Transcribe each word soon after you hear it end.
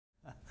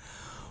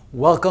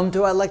Welcome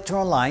to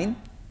Electron Line.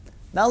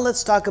 Now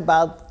let's talk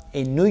about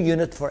a new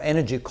unit for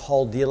energy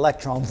called the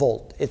electron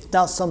volt. It's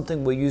not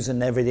something we use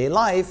in everyday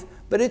life,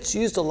 but it's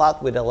used a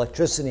lot with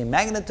electricity and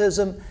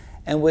magnetism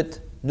and with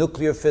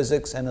nuclear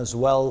physics and as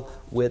well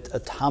with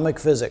atomic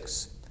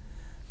physics.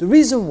 The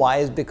reason why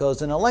is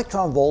because an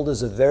electron volt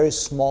is a very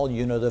small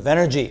unit of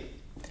energy.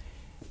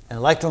 An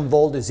electron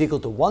volt is equal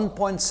to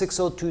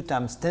 1.602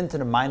 times 10 to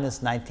the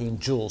minus 19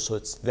 joules, so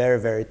it's very,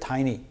 very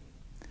tiny.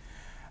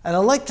 An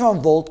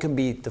electron volt can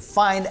be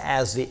defined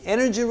as the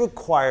energy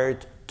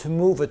required to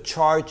move a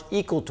charge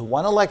equal to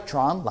one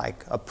electron,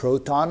 like a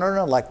proton or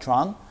an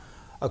electron,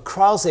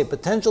 across a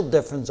potential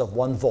difference of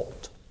 1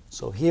 volt.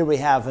 So here we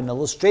have an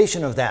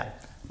illustration of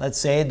that. Let's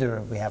say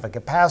we have a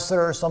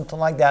capacitor or something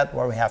like that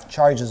where we have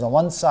charges on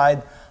one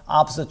side,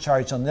 opposite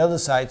charge on the other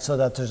side, so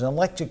that there's an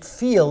electric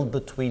field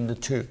between the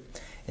two.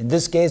 In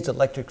this case, the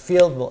electric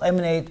field will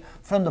emanate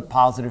from the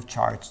positive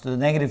charge to the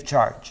negative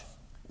charge.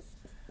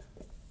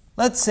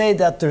 Let's say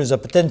that there's a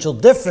potential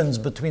difference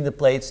between the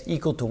plates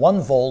equal to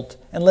 1 volt,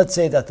 and let's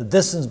say that the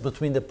distance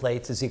between the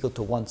plates is equal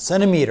to 1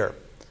 centimeter.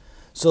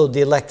 So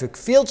the electric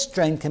field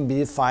strength can be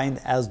defined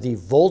as the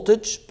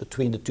voltage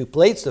between the two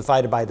plates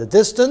divided by the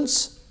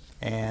distance,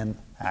 and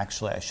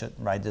actually I should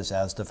write this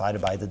as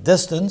divided by the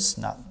distance,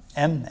 not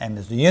m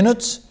is the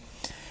units.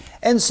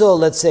 And so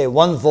let's say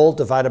 1 volt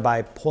divided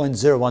by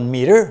 0.01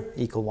 meter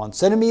equal 1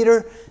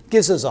 centimeter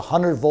gives us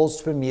 100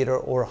 volts per meter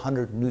or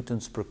 100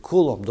 newtons per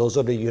coulomb. Those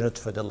are the units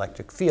for the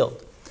electric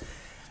field.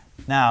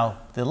 Now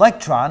the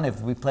electron, if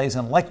we place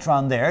an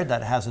electron there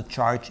that has a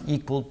charge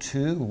equal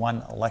to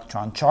 1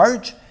 electron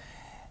charge,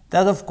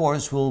 that of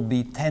course will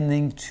be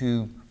tending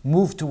to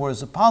move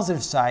towards the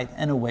positive side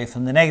and away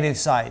from the negative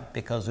side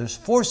because there's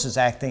forces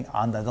acting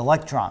on that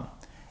electron.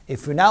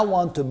 If we now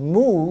want to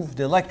move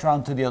the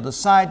electron to the other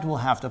side, we'll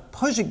have to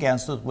push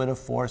against it with a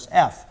force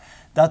F.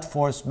 That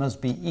force must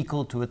be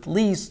equal to at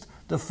least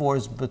the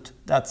force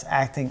that's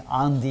acting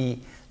on the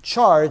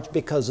charge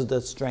because of the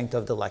strength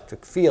of the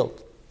electric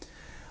field.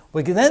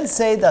 We can then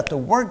say that the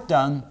work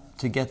done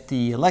to get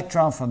the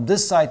electron from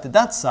this side to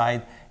that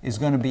side is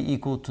going to be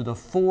equal to the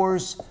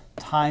force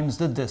times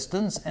the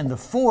distance, and the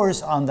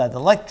force on that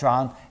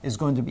electron is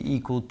going to be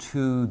equal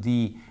to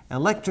the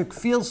electric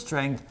field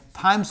strength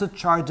times the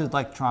charged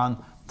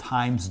electron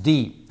times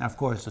d. Now, of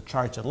course, the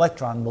charged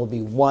electron will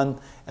be 1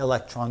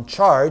 electron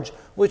charge,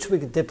 which we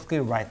could typically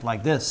write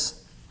like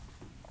this.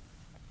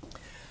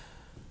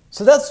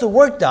 So that's the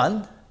work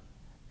done,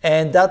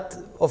 and that,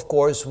 of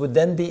course, would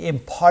then be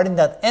imparting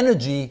that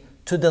energy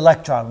to the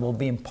electron. We'll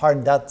be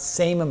imparting that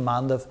same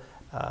amount of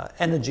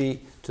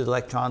energy to the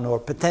electron, or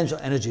potential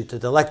energy to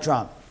the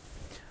electron.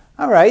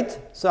 All right,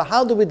 so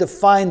how do we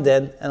define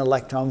then an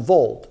electron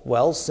volt?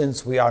 Well,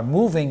 since we are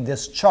moving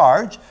this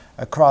charge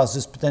across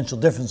this potential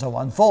difference of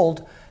 1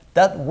 volt,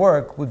 that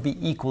work would be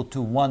equal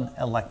to 1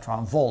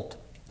 electron volt.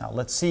 Now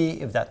let's see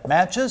if that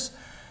matches.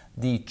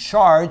 The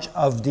charge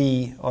of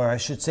or I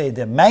should say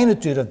the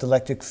magnitude of the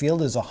electric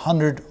field is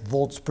 100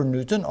 volts per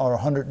newton, or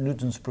 100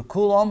 newtons per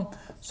coulomb.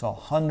 So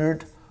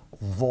 100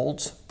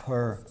 volts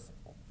per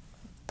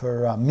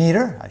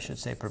meter, I should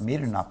say per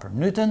meter, not per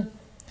newton.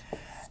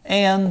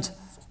 And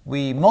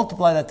we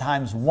multiply that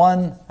times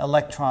 1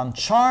 electron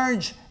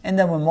charge, and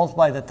then we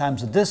multiply that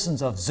times the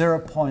distance of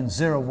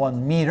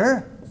 0.01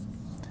 meter.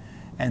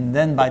 And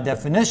then by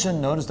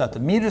definition, notice that the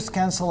meters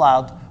cancel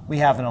out. We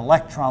have an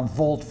electron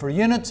volt per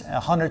unit.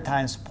 100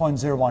 times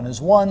 0.01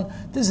 is 1.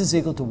 This is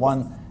equal to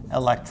 1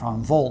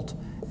 electron volt.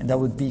 And that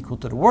would be equal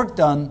to the work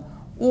done,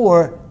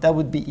 or that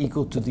would be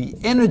equal to the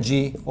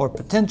energy or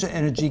potential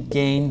energy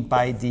gained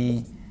by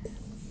the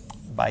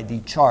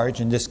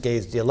charge, in this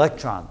case the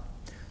electron.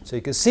 So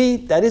you can see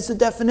that is the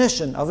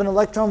definition of an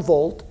electron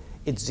volt.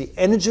 It's the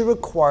energy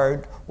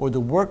required or the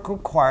work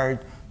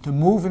required to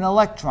move an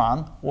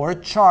electron or a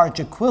charge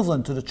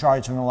equivalent to the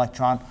charge of an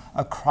electron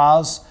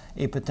across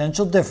a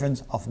potential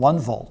difference of 1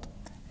 volt.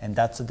 And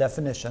that's the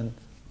definition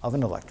of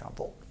an electron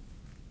volt.